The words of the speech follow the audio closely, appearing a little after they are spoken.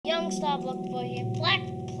Star Block Boy here, back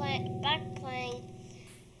playing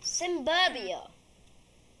Simburbia,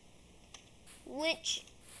 which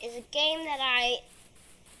is a game that I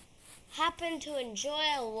happen to enjoy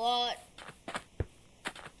a lot,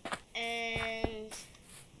 and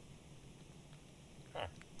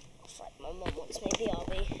it's like my mum wants me,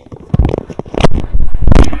 BRB.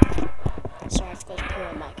 Sorry, I forgot to pull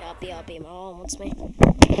my mic out, BRB, my mum wants me.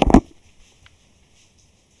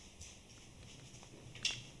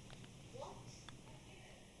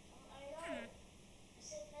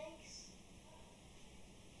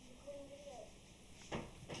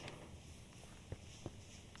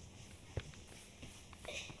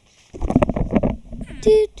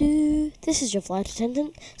 This is your flight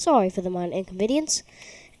attendant. Sorry for the minor inconvenience.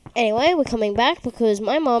 Anyway, we're coming back because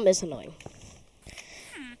my mom is annoying.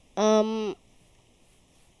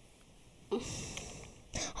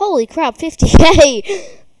 Holy crap, 50k!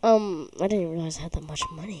 I didn't realize I had that much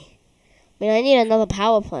money. I mean, I need another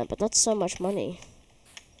power plant, but that's so much money.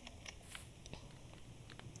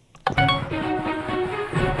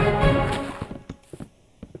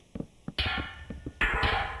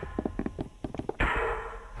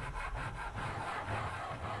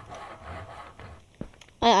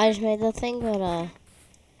 I just made that thing, but,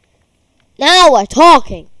 now we're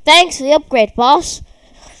talking! Thanks for the upgrade, boss!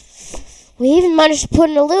 We even managed to put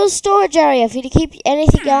in a little storage area for you to keep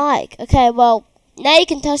anything you like. Okay, well, now you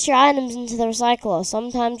can toss your items into the recycler.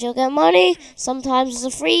 Sometimes you'll get money, sometimes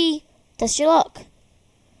it's a free. Test your luck.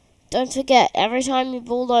 Don't forget, every time you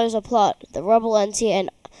bulldoze a plot, the rubble ends here, and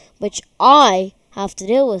which I have to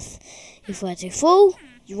deal with. If we're too full,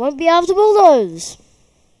 you won't be able to bulldoze.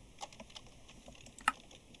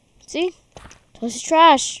 See? Toss your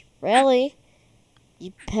trash. Really?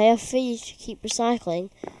 You pay a fee to keep recycling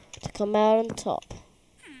to come out on top.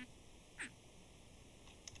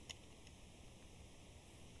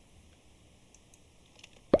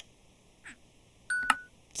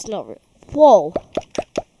 It's not real. Whoa.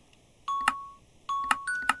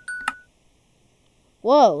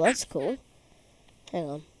 Whoa, that's cool. Hang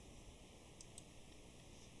on.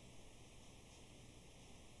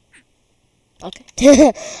 Okay.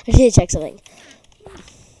 I need to check something.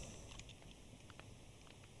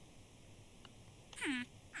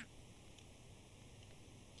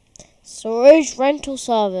 Storage rental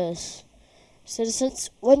service.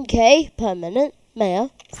 Citizens 1k per minute.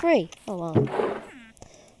 Mayor free. Oh wow.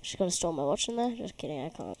 Just gonna store my watch in there. Just kidding, I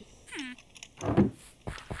can't.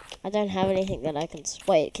 I don't have anything that I can.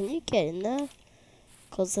 Wait, can you get in there?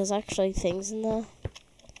 Because there's actually things in there.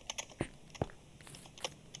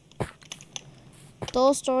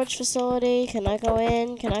 Door storage facility. Can I go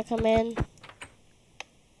in? Can I come in?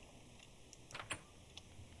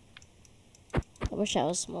 I wish I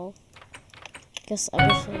was small. Guess I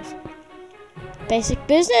wish it was. Basic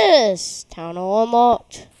business. Town hall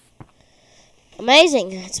unlocked.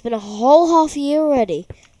 Amazing. It's been a whole half a year already.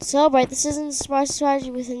 To celebrate, this isn't a surprise strategy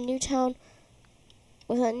with a new town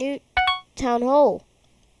hall.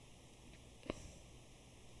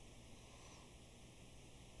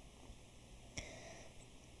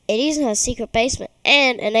 It even has a secret basement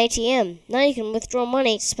and an ATM. Now you can withdraw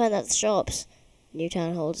money to spend at the shops. New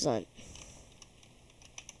town hall design.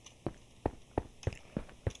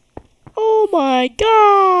 Oh my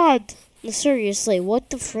god! No, seriously, what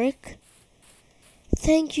the frick?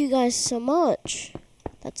 Thank you guys so much.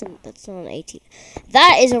 That's not an ATM.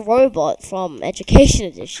 That is a robot from Education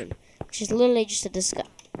Edition, which is literally just a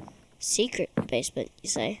secret basement, you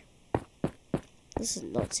say? This is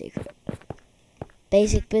not secret.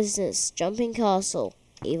 Basic business, jumping castle,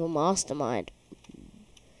 evil mastermind.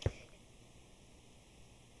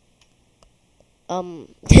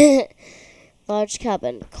 Large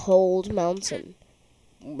cabin, cold mountain,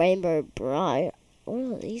 rainbow bright.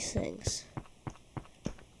 What are these things?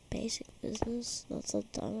 Basic business, that's a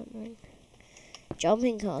diamond ring.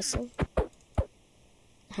 Jumping castle.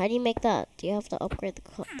 How do you make that? Do you have to upgrade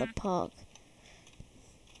the park?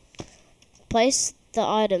 Place the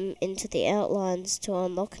item into the outlines to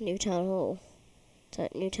unlock new town hall.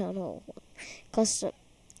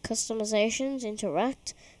 Customizations,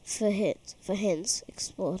 interact for hints,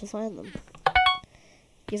 explore to find them.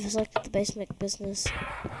 You've selected the basic business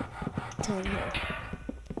town hall.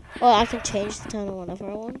 Well, I can change the town hall whenever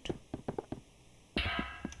I want.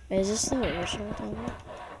 Wait, is this the original town hall?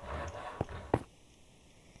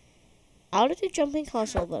 I'll do jumping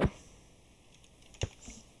castle though.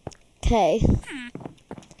 Okay.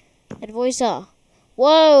 Advisor.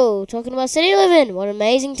 Whoa! Talking about city living! What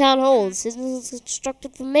amazing town hall! This isn't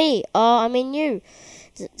constructed for me. I mean you.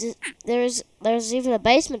 There's even a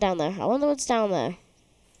basement down there. I wonder what's down there.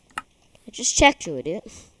 I just checked, you idiot.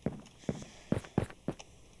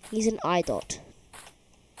 He's an IDOT.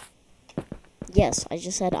 Yes, I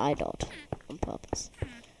just said IDOT on purpose.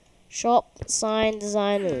 Shop sign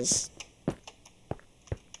designers.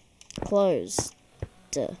 Closed.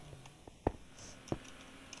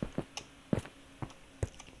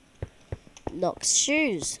 Knox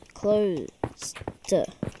shoes. Closed.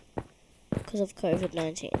 Because of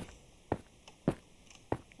COVID-19.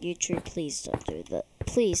 YouTube, please don't do that.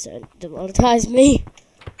 Please don't demonetize me.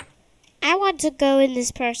 I want to go in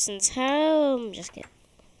this person's home. Just kidding.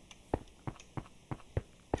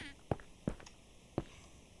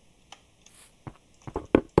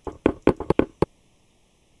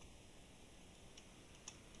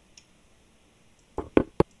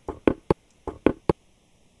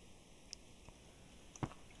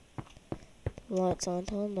 Lights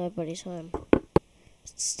aren't on, nobody's home.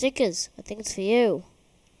 Stickers, I think it's for you.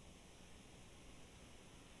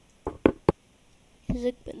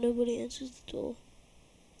 Music, but nobody answers the door.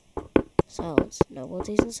 Silence,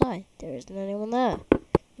 nobody's inside. There isn't anyone there.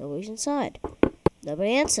 Nobody's inside.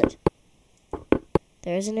 Nobody answered.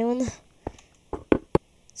 There isn't anyone there.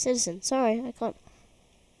 Citizen, sorry, I can't.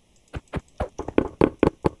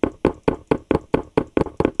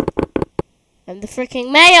 I'm the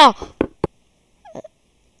freaking mayor!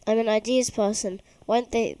 I'm an ideas person. Why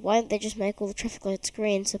don't they just make all the traffic lights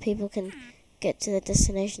green so people can get to their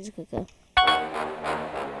destinations quicker?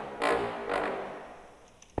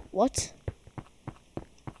 What?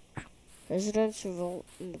 Residents revolt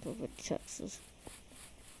in the property taxes.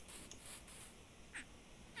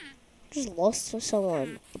 Just lost for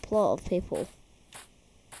someone. A plot of people.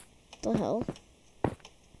 What the hell?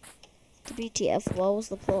 The BTF, what was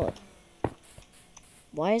the plot?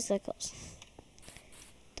 Why is that cost?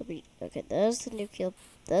 Okay, there's the nuclear,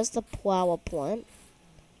 there's the power plant.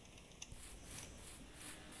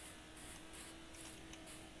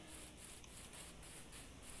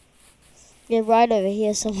 Yeah, right over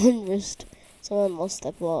here, someone lost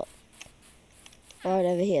their plot. Right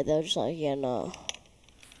over here, they were just like, yeah, no.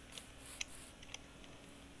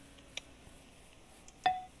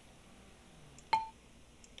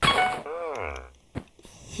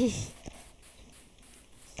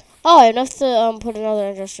 Oh, I have to put another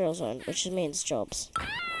industrial zone, which means jobs.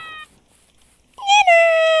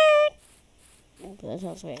 That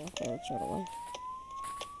sounds weird. Okay, let's run away.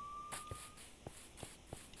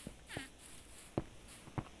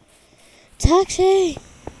 Taxi!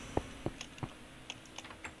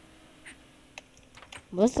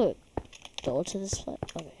 What's the door to this place?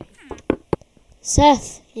 Okay.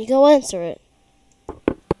 Seth, you go answer it.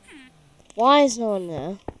 Why is no one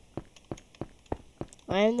there?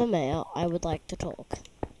 I am the mayor. I would like to talk.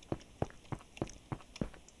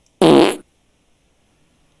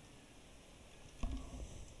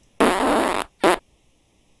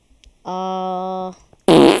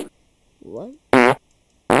 What?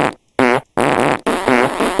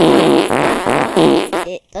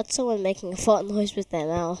 That's someone making a fart noise with their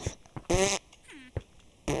mouth.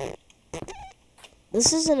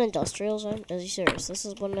 This is an industrial zone? Are you serious? This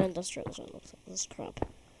is what an industrial zone looks like. This is crap.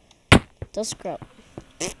 This is crap.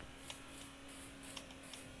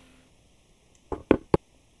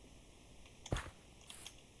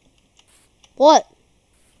 What?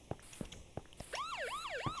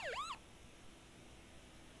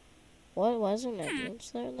 What? Why is there an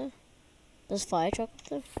ambulance there? There's a fire truck up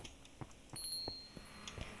there.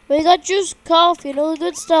 We got juice, coffee, and all the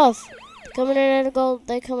good stuff. They come in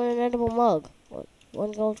an edible mug. What?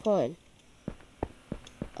 1 gold coin.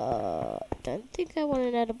 Don't think I want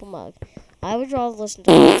an edible mug. I would rather listen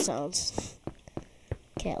to the sounds.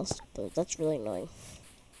 Chaos. That's really annoying.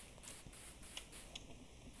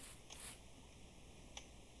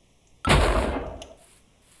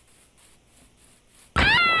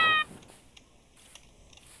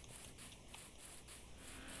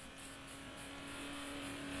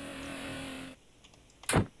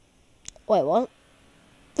 Wait, what?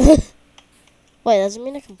 Wait, doesn't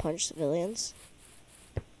mean I can punch civilians.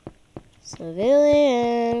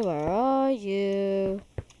 Civilian, where are you?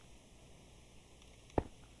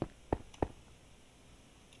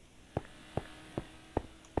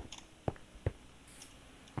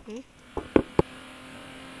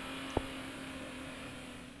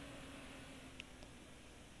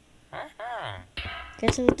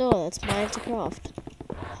 Get to the door, that's mine to craft.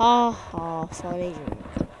 Ha ha, funny joke.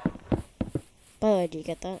 By the way, do you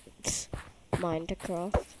get that? It's mine to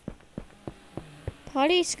craft.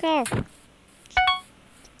 Party scarf.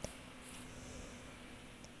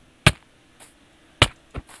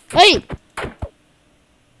 Hey! What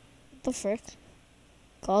the frick?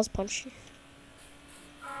 Cause punch you.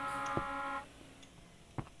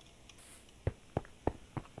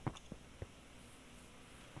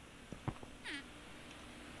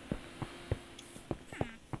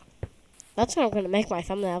 That's what I'm gonna make my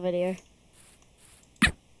thumbnail video.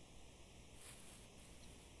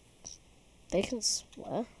 They can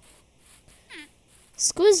swear.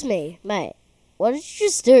 Excuse me, mate. What did you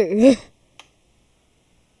just do?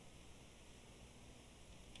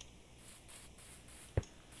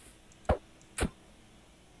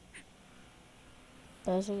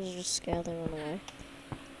 Those ones are just scared they run away.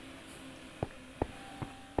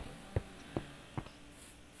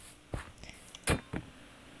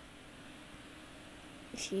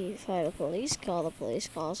 If you fight a police car, the police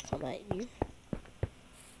cars come at you.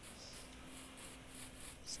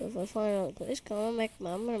 So if I find another police car, I'm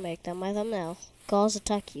gonna make that my thumbnail. Cars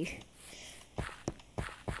attack you.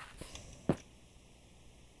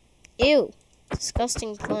 Ew!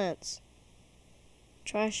 Disgusting plants.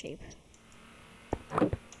 Trash heap.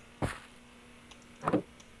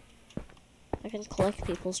 I can collect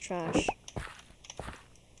people's trash.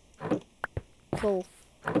 Cool.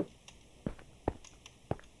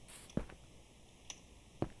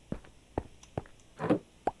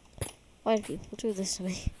 Why do people do this to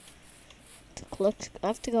me? I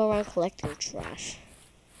have to go around collecting trash.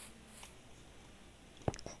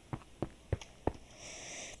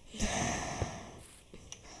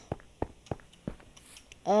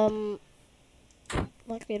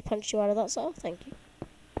 Like me to punch you out of that cell? Thank you.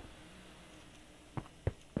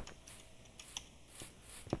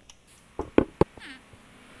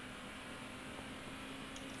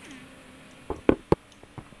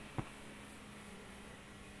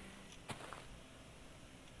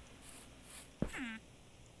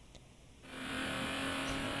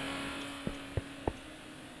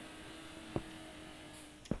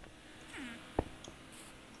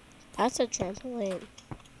 That's a trampoline.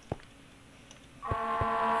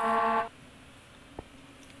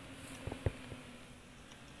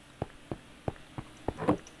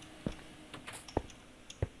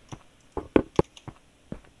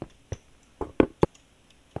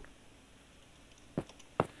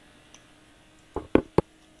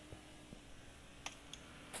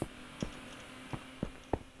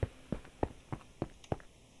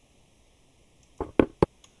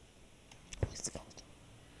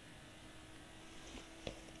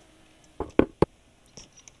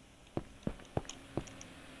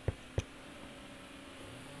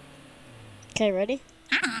 Okay, ready?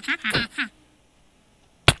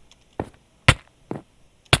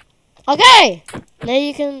 Okay! Now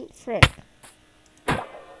you can frick.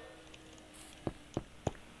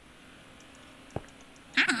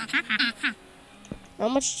 How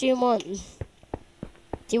much do you want? Do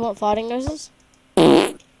you want farting noises?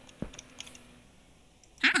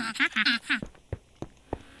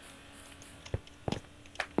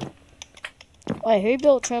 Wait, who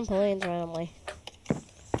built trampolines randomly?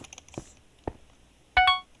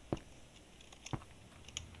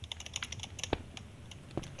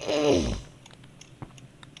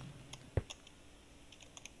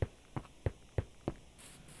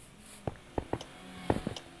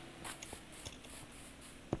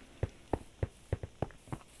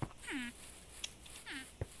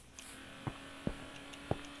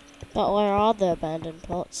 But where are the abandoned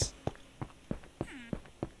plots?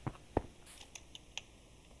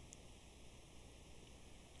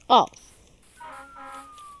 Oh.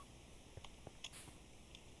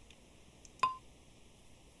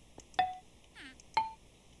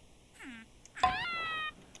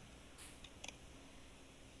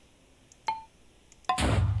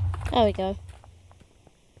 There we go.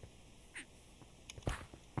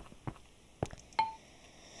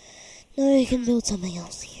 Now we can build something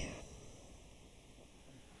else here.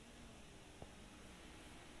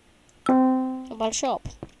 How about a shop?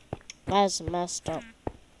 That's messed up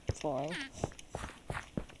flooring.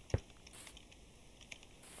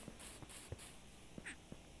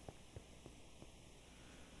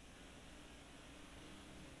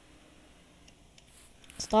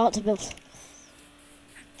 Start to build.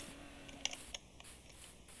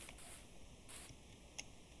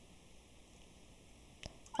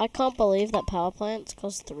 I can't believe that power plants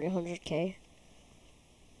cost 300k.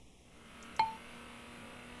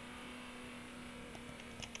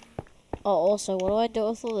 Oh, also, what do I do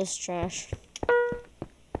with all this trash?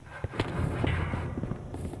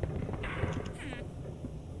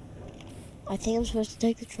 I think I'm supposed to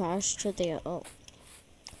take the trash to the,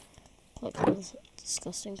 like, all this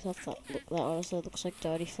disgusting stuff that honestly looks like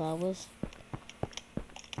dirty flowers.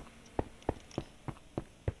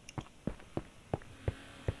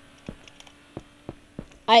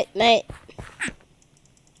 Mate.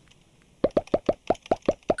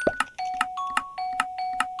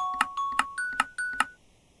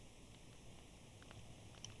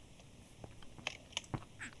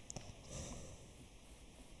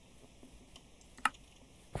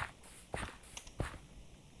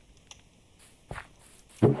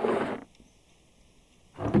 Can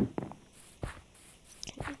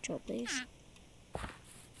you drop these?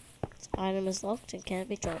 This item is locked and can't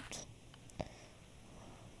be dropped.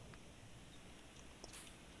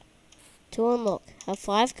 To unlock, have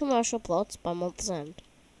 5 commercial plots by month's end.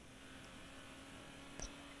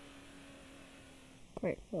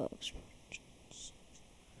 Great works.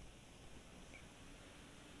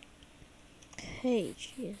 Okay,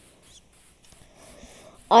 Jesus.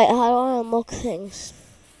 How do I unlock things?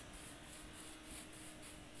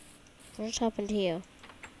 What just happened here?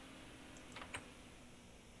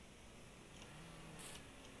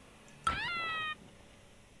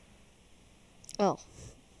 Oh.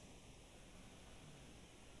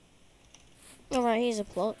 Alright, here's a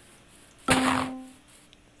plot.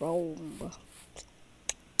 Rome.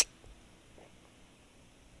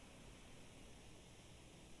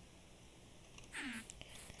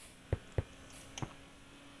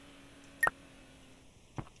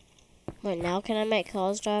 Wait, now can I make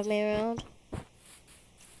cars drive me around?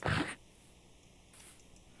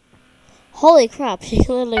 Holy crap, she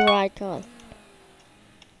can literally ride cars.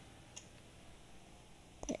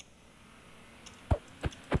 Wait.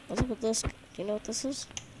 What's up with this? Do you know what this is?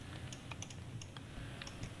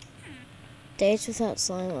 Days without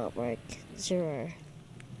slime outbreak, 0.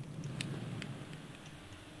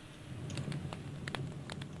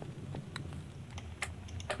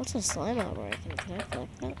 What's a slime outbreak? Can I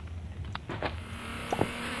collect that?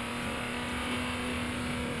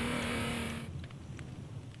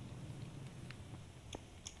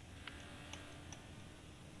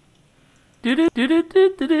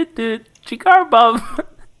 Chicarbub.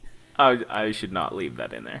 I should not leave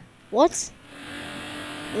that in there. What?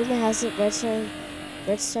 Luna has it redstone.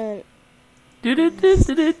 Chicarbub.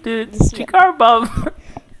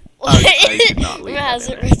 I should not leave Luna that has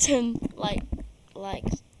in it there. written like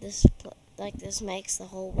this. Like this makes the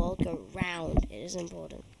whole world go round. It is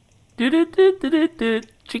important.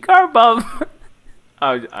 Chicarbub.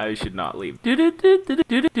 I should not leave. Oh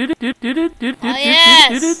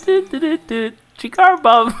yes.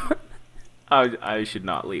 Chicarbub. I should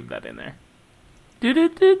not leave that in there.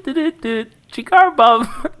 Chicarbub.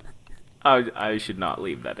 I should not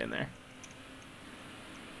leave that in there.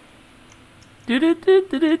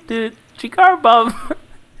 Chicarbub.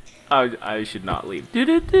 I should not leave.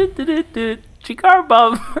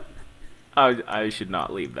 Chicarbub. I should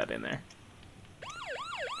not leave that in there.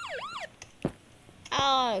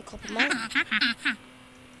 Oh, copper mine.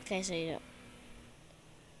 Okay, so you don't.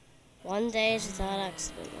 1 day is without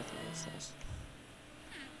accident. Okay, that's nice.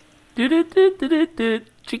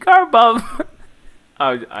 Chicarbub.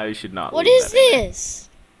 I should not What leave is that in there. this?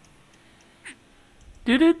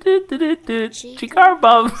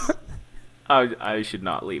 Chicarbub. I should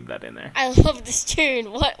not leave that in there. I love this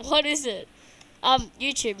tune. What is it?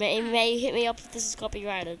 YouTube, may you hit me up if this is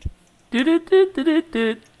copyrighted.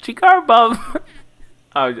 Chicarbub.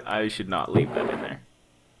 I should not leave that in there.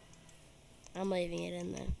 I'm leaving it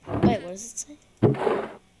in there. Wait, what does it say?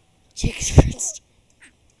 Chicks first.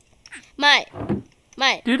 Mate.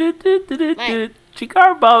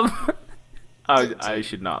 Chicarbub. I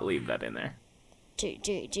should not leave that in there. Do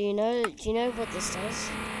you know what this does?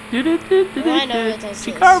 I know what this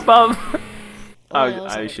is. Chicarbub. Oh,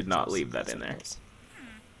 I should not leave that in there.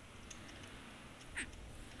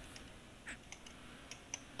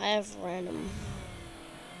 I have random.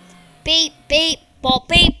 Beep, beep, bop,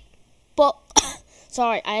 beep, bop.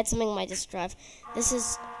 Sorry, I had something on my disk drive. This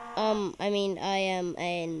is, I am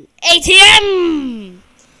an ATM!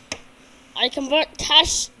 I convert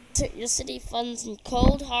cash to your city funds in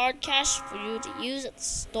cold, hard cash for you to use at the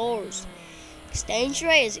stores. Exchange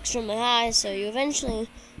rate is extremely high, so you eventually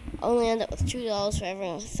only end up with $2 for every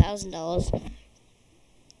 $1,000.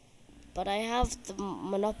 But I have the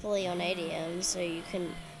monopoly on ATMs, so you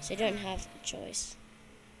don't have the choice.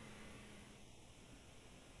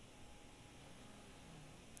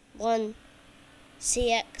 1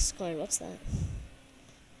 CX coin. What's that?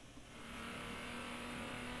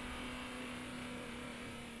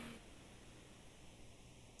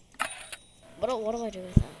 What do I do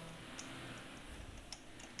with that?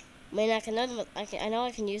 I mean, I know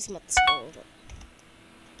I can use them at the school, but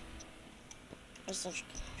that's not.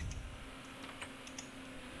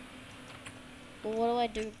 Well,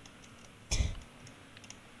 what do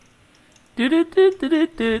I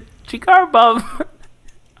do? Chicarbub.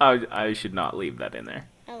 I should not leave that in there.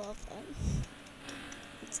 I love that.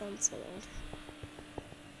 It sounds so odd.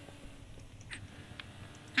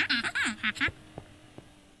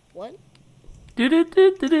 What?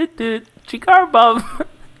 Chicarbub.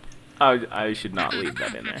 I should not leave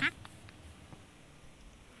that in there.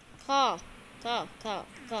 Huh. Car.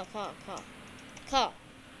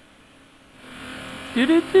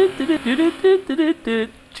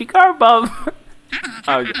 Chicar Bob.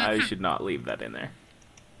 I should not leave that in there.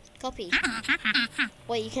 Copy.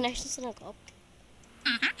 Wait, you can actually send a cop.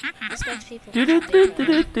 This makes people.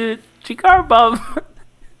 Chicar Bob.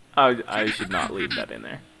 I should not leave that in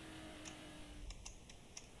there.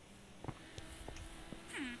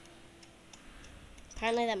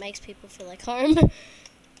 Apparently that makes people feel like home.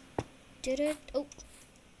 Oh.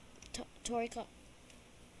 Tory cop.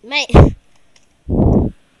 Mate.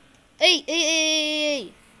 Hey.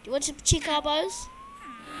 Do you want some chicabos?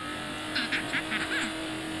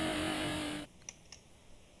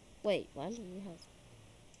 Wait, why do you have...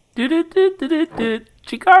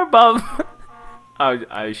 Chicar Bob.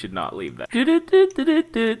 I should not leave that.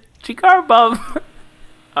 Chicar Bob.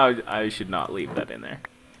 I should not leave that in there.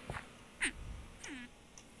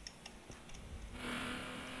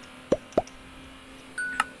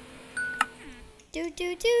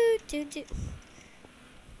 Do.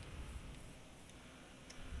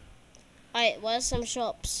 Alright, where's some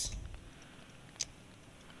shops?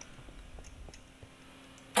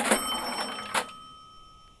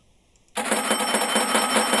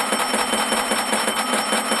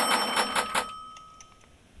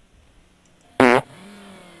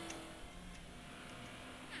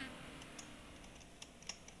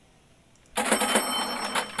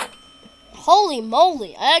 Holy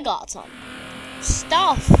moly, I got some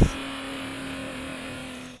stuff.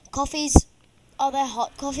 Coffees. Oh, they're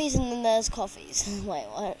hot coffees, and then there's coffees. Wait,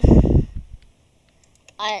 what?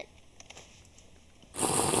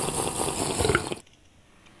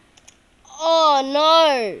 Oh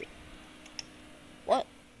no! What?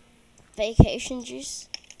 Vacation juice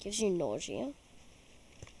gives you nausea.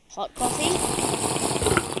 Hot coffee?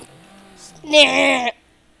 Nah.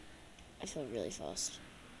 I feel really fast.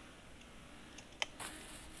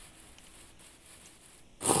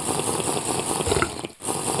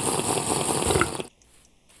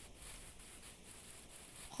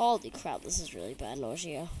 Holy crap, this is really bad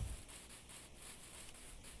nausea.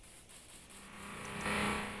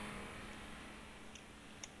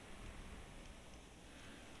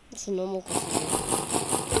 It's a normal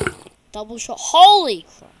coffee. Double shot. Holy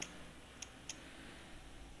crap.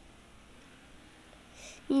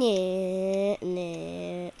 Nah.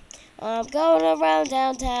 I'm going around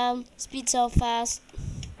downtown. Speed so fast.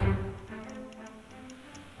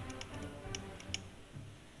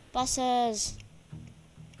 Buses.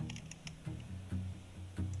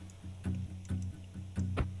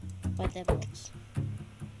 What that was.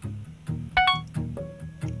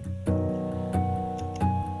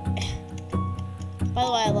 By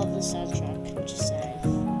the way, I love this soundtrack. Just saying.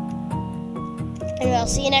 Anyway, I'll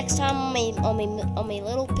see you next time on my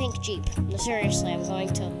little pink Jeep. No, seriously, I'm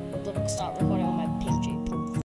going to start recording on my